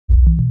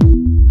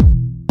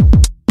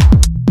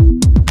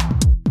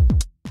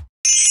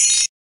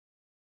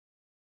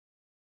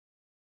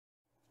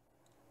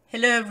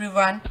Hello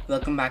everyone,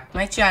 welcome back to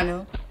my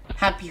channel.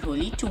 Happy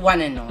Holi to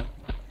one and all.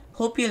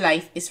 Hope your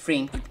life is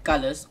framed with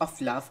colors of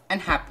love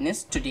and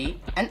happiness today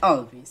and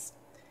always.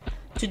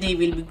 Today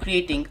we'll be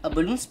creating a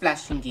balloon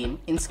splashing game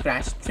in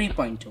Scratch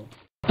 3.0.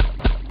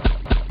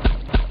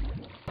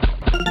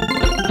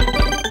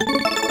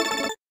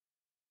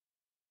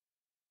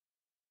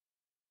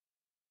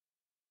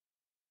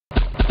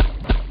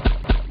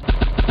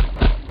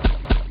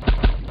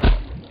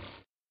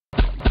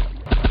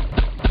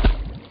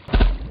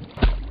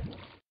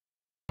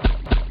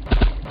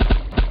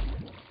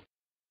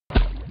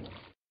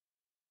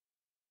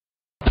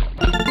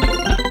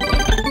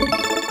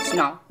 So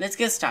now let's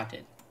get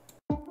started.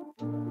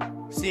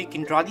 So you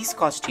can draw these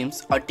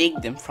costumes or take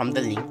them from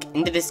the link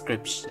in the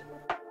description.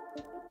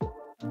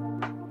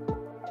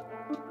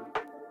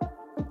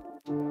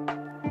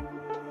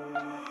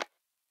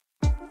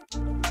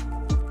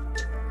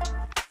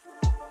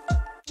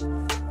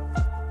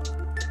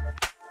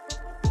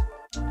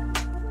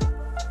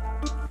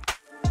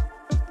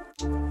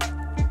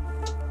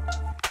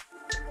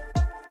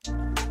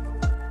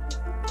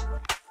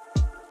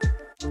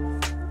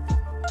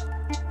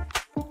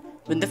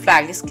 When the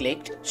flag is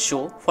clicked,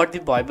 show for the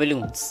boy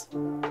balloons.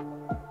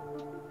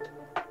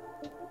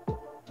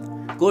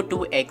 Go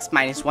to x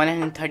minus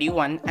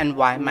 131 and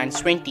y minus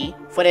 20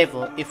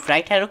 forever. If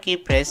right arrow key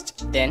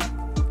pressed, then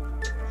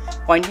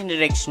point in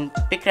direction,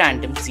 pick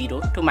random 0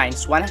 to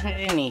minus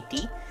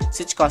 180,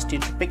 switch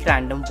costume to pick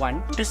random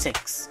 1 to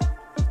 6.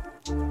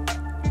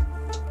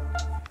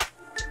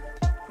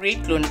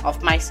 Create clone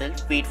of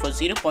myself, wait for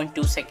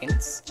 0.2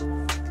 seconds.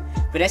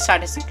 When I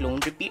start as a clone,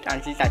 repeat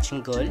until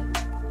touching girl.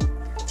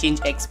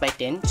 Change x by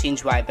 10,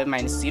 change y by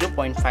minus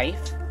 0.5.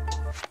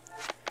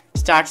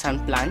 Start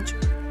sun plunge,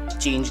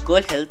 change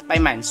girl health by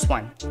minus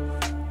 1.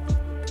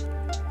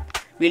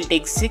 We'll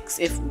take 6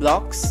 if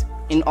blocks.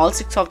 In all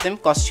 6 of them,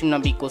 costume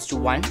number equals to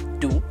 1,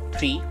 2,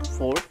 3,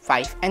 4,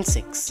 5 and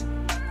 6.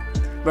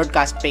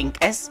 Broadcast pink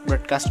S,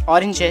 broadcast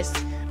orange S,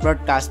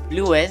 broadcast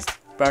blue S,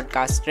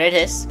 broadcast red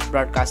S,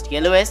 broadcast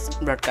yellow S,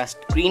 broadcast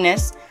green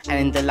S, and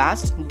in the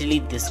last,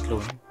 delete this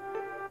clone.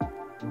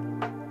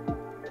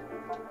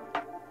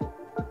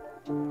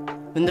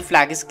 When the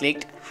flag is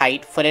clicked,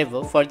 hide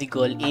forever for the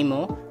girl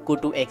aimer. Go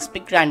to x,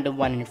 pick random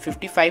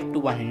 155 to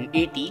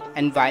 180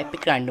 and y,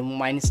 pick random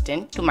minus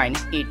 10 to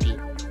minus 80.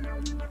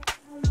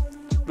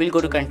 We'll go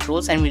to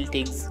controls and we'll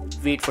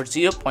wait for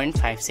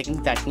 0.5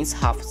 seconds, that means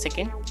half a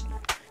second.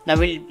 Now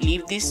we'll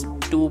leave these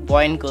two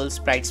boy and girl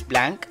sprites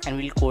blank and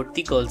we'll code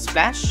the girl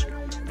splash.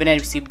 When I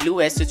receive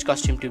blue S, switch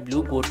costume to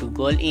blue, go to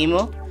girl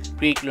aimer,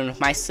 create clone of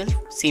myself.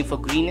 Same for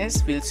green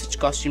S, we'll switch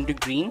costume to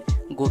green,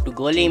 go to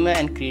girl aimer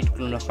and create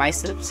clone of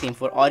myself. Same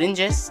for orange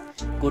S,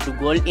 go to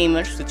girl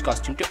aimer, switch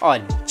costume to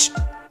orange.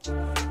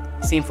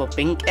 Same for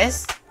pink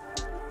S,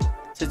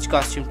 switch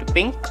costume to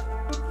pink.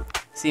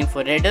 Same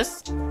for red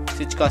S,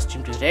 switch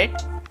costume to red.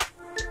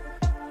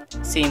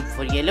 Same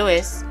for yellow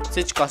S,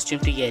 switch costume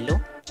to yellow.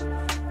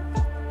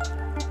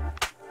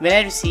 When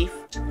I receive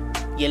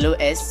yellow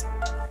S,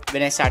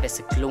 when I start as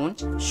a clone,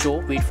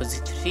 show, wait for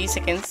 3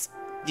 seconds,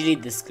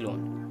 delete this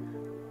clone.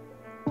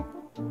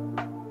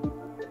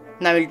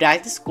 Now we'll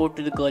drag this code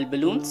to the girl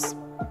balloons,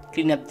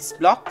 clean up these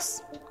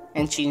blocks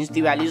and change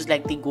the values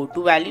like the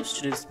go-to values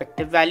to the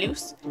respective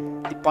values,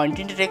 the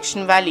pointing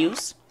direction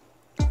values,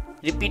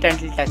 repeat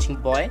until touching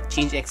boy,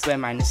 change x by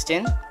minus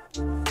 10,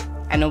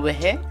 and over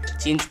here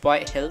change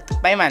boy health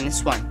by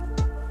minus 1.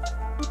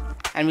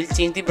 And we'll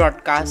change the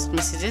broadcast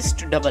messages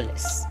to double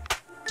S,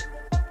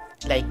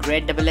 like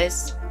red double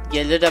S,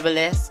 yellow double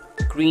S,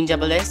 green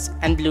double S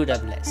and blue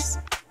double S.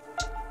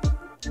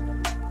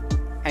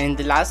 And in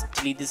the last,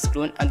 delete this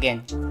clone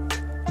again.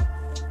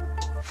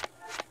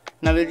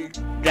 Now we'll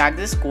drag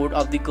this code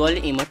of the girl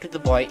aimer to the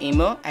boy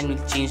aimer and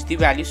we'll change the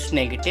values to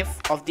negative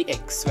of the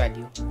x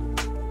value,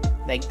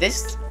 like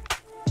this.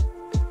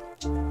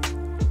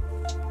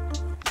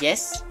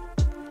 Yes.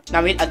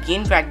 Now we'll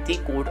again drag the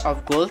code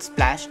of girl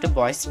splash to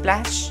boy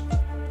splash.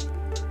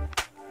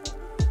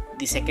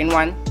 The second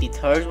one, the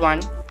third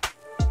one,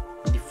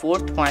 the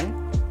fourth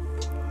one,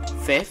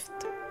 fifth,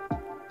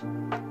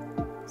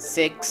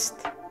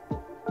 sixth,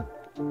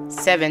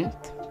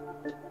 7th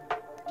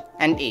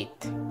and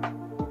 8th.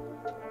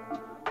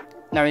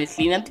 Now we'll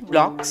clean up the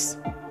blocks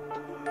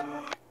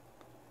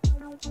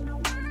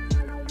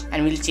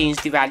and we'll change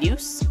the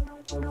values,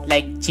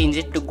 like change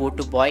it to go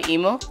to boy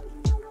aimer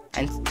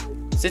and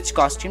switch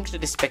costume to the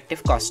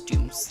respective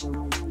costumes.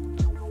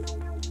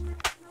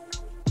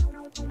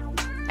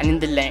 And in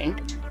the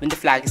end, when the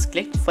flag is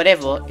clicked,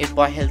 forever if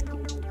boy health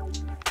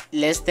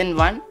less than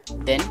 1,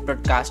 then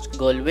broadcast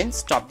girl wins,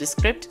 stop the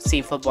script.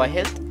 Same for boy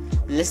health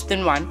less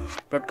than 1,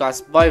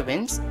 broadcast boy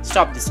wins,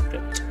 stop the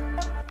script.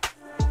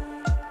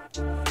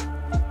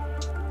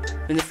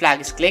 When the flag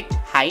is clicked,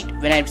 hide.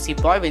 When I receive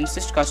boy wins,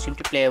 switch costume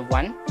to player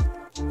 1.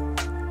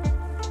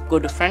 Go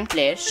to front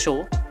layer,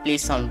 show,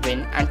 place on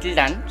win until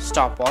done,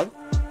 stop all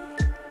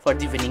for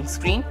the winning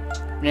screen.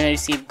 When I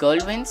receive girl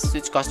wins,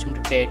 switch costume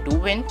to player 2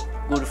 win.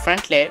 Go to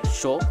front layer,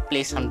 show,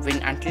 place on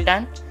win until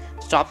done,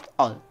 stop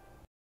all.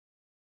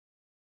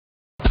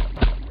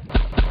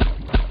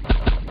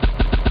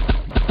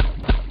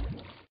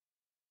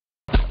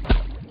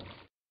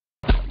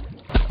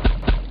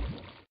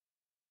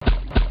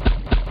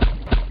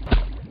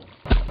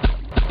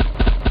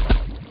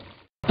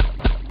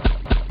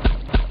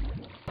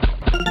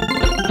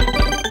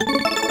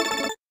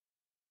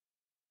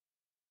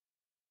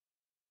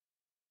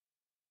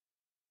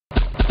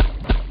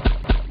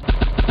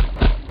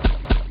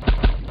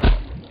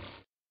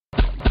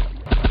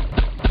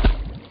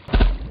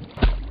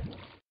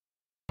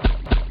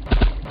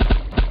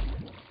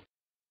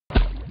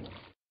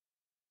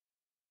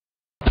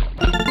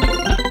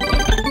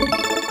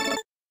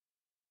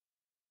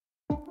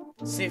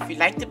 So if you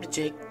like the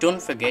project,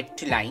 don't forget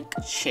to like,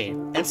 share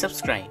and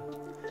subscribe.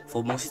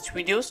 For more such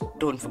videos,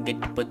 don't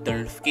forget to put the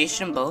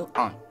notification bell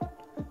on.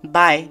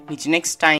 Bye, meet you next time.